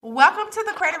Welcome to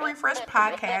the Credit Refresh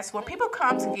Podcast, where people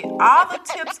come to get all the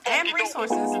tips and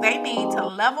resources they need to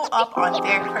level up on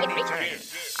their credit journey.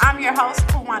 I'm your host,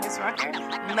 Kiwanis Rucker.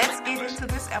 Let's get into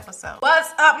this episode.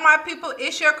 What's up, my people?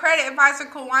 It's your credit advisor,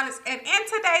 Kiwanis, and in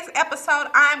today's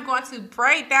episode, I'm going to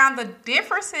break down the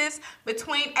differences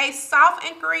between a soft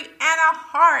inquiry and a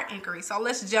hard inquiry. So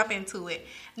let's jump into it.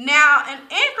 Now, an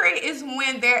inquiry is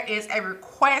when there is a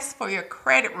request for your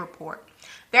credit report.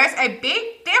 There's a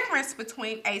big difference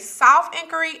between a soft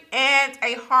inquiry and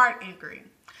a hard inquiry.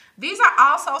 These are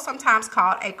also sometimes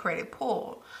called a credit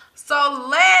pull. So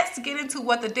let's get into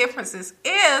what the differences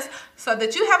is so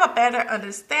that you have a better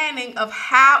understanding of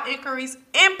how inquiries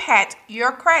impact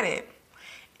your credit.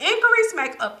 Inquiries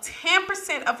make up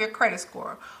 10% of your credit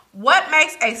score. What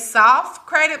makes a soft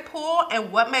credit pull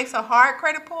and what makes a hard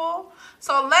credit pull?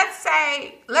 So let's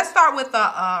start with the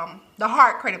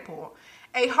hard credit pull.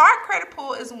 A hard credit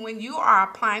pull is when you are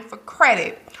applying for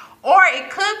credit, or it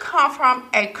could come from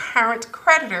a current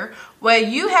creditor where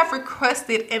you have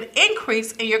requested an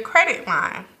increase in your credit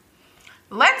line.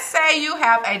 Let's say you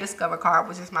have a Discover card,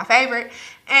 which is my favorite,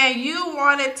 and you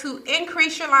wanted to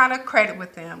increase your line of credit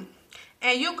with them.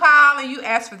 And you call and you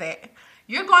ask for that.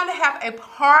 You're going to have a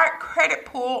hard credit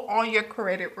pull on your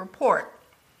credit report.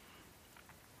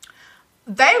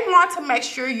 They want to make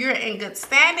sure you're in good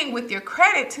standing with your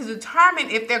credit to determine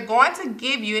if they're going to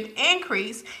give you an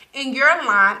increase in your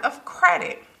line of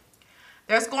credit.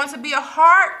 There's going to be a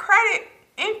hard credit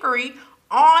inquiry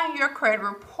on your credit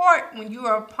report when you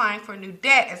are applying for new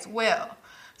debt as well.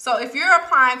 So if you're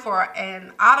applying for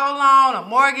an auto loan, a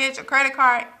mortgage, a credit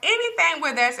card, anything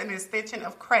where there's an extension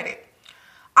of credit.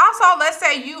 Also, let's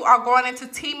say you are going into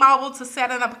T-Mobile to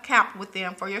set an account with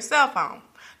them for your cell phone.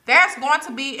 There's going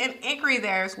to be an inquiry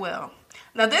there as well.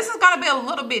 Now, this is going to be a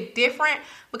little bit different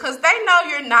because they know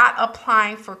you're not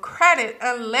applying for credit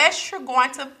unless you're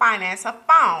going to finance a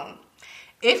phone.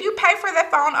 If you pay for that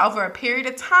phone over a period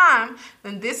of time,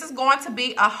 then this is going to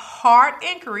be a hard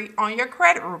inquiry on your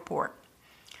credit report.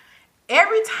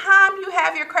 Every time you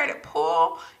have your credit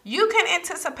pull, you can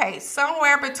anticipate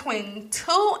somewhere between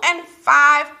 2 and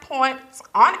 5 points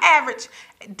on average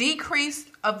decrease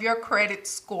of your credit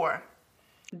score.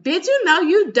 Did you know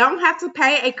you don't have to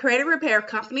pay a credit repair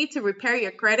company to repair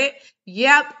your credit?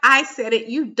 Yep, I said it.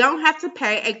 You don't have to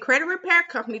pay a credit repair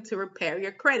company to repair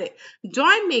your credit.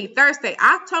 Join me Thursday,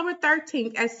 October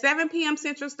 13th at 7 p.m.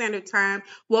 Central Standard Time,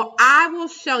 where I will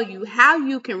show you how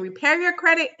you can repair your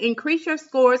credit, increase your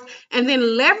scores, and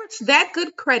then leverage that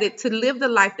good credit to live the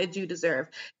life that you deserve.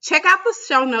 Check out the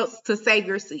show notes to save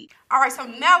your seat. All right, so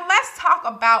now let's talk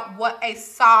about what a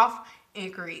soft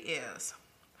inquiry is.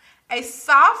 A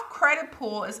soft credit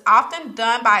pull is often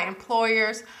done by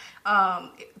employers.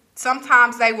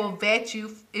 Sometimes they will vet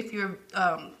you if you're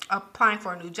applying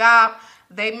for a new job.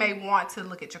 They may want to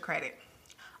look at your credit.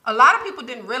 A lot of people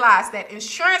didn't realize that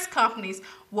insurance companies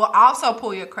will also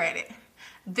pull your credit.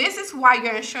 This is why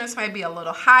your insurance may be a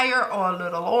little higher or a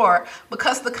little lower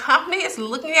because the company is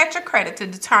looking at your credit to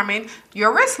determine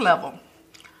your risk level.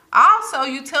 Also,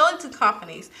 utility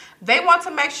companies, they want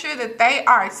to make sure that they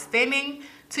are extending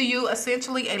to you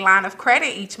essentially a line of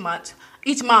credit each month,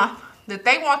 that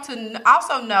they want to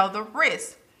also know the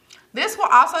risk. This will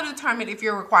also determine if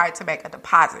you're required to make a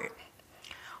deposit.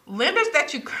 Lenders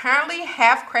that you currently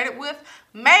have credit with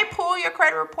may pull your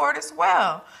credit report as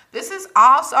well. This is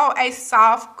also a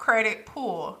soft credit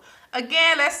pull.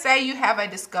 Again, let's say you have a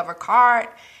Discover card.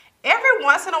 Every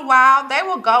once in a while, they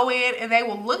will go in and they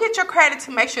will look at your credit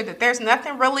to make sure that there's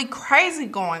nothing really crazy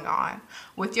going on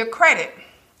with your credit.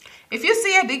 If you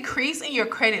see a decrease in your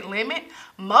credit limit,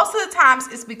 most of the times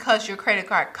it's because your credit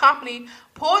card company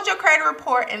pulled your credit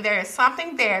report and there is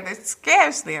something there that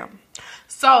scares them.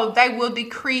 So they will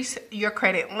decrease your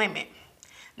credit limit.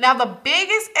 Now, the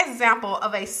biggest example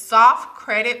of a soft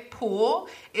credit pull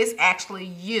is actually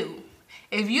you.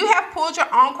 If you have pulled your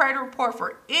own credit report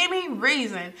for any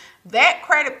reason, that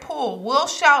credit pull will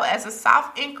show as a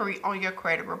soft inquiry on your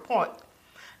credit report.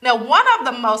 Now, one of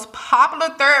the most popular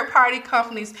third-party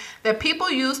companies that people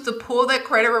use to pull their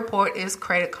credit report is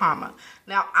Credit Karma.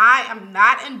 Now, I am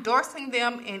not endorsing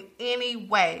them in any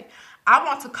way. I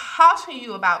want to caution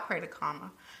you about Credit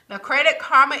Karma. Now, Credit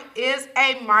Karma is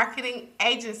a marketing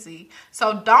agency,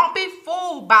 so don't be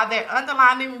fooled by their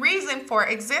underlying reason for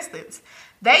existence.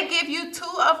 They give you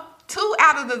two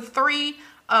out of the 3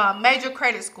 major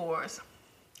credit scores.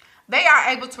 They are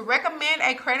able to recommend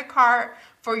a credit card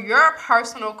for your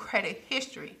personal credit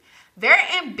history. They're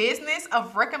in business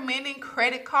of recommending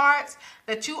credit cards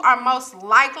that you are most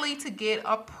likely to get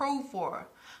approved for,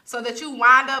 so that you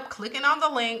wind up clicking on the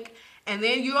link and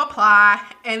then you apply,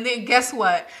 and then guess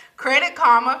what? Credit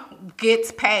Karma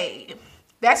gets paid.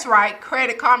 That's right,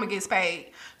 Credit Karma gets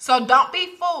paid. So don't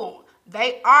be fooled.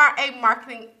 They are a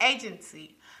marketing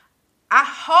agency. I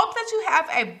hope that you have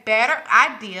a better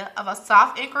idea of a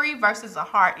soft inquiry versus a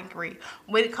hard inquiry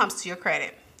when it comes to your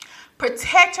credit.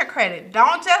 Protect your credit.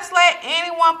 Don't just let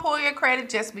anyone pull your credit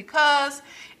just because.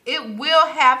 It will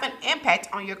have an impact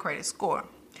on your credit score.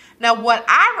 Now, what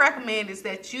I recommend is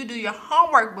that you do your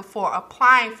homework before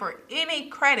applying for any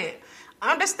credit.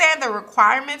 Understand the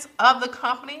requirements of the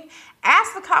company.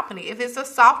 Ask the company if it's a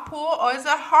soft pull or is it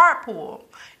a hard pull.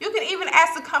 You can even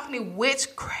ask the company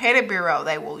which credit bureau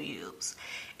they will use.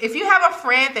 If you have a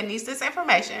friend that needs this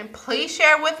information, please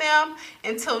share with them.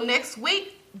 Until next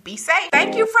week, be safe.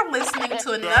 Thank you for listening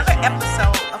to another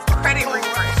episode of Credit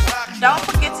Refresh. Don't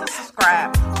forget to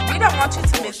subscribe. We don't want you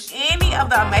to miss any of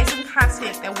the amazing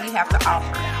content that we have to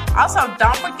offer. Also,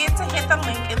 don't forget to hit the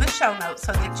link in the show notes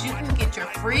so that you can get your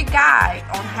free guide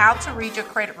on how to read your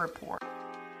credit report.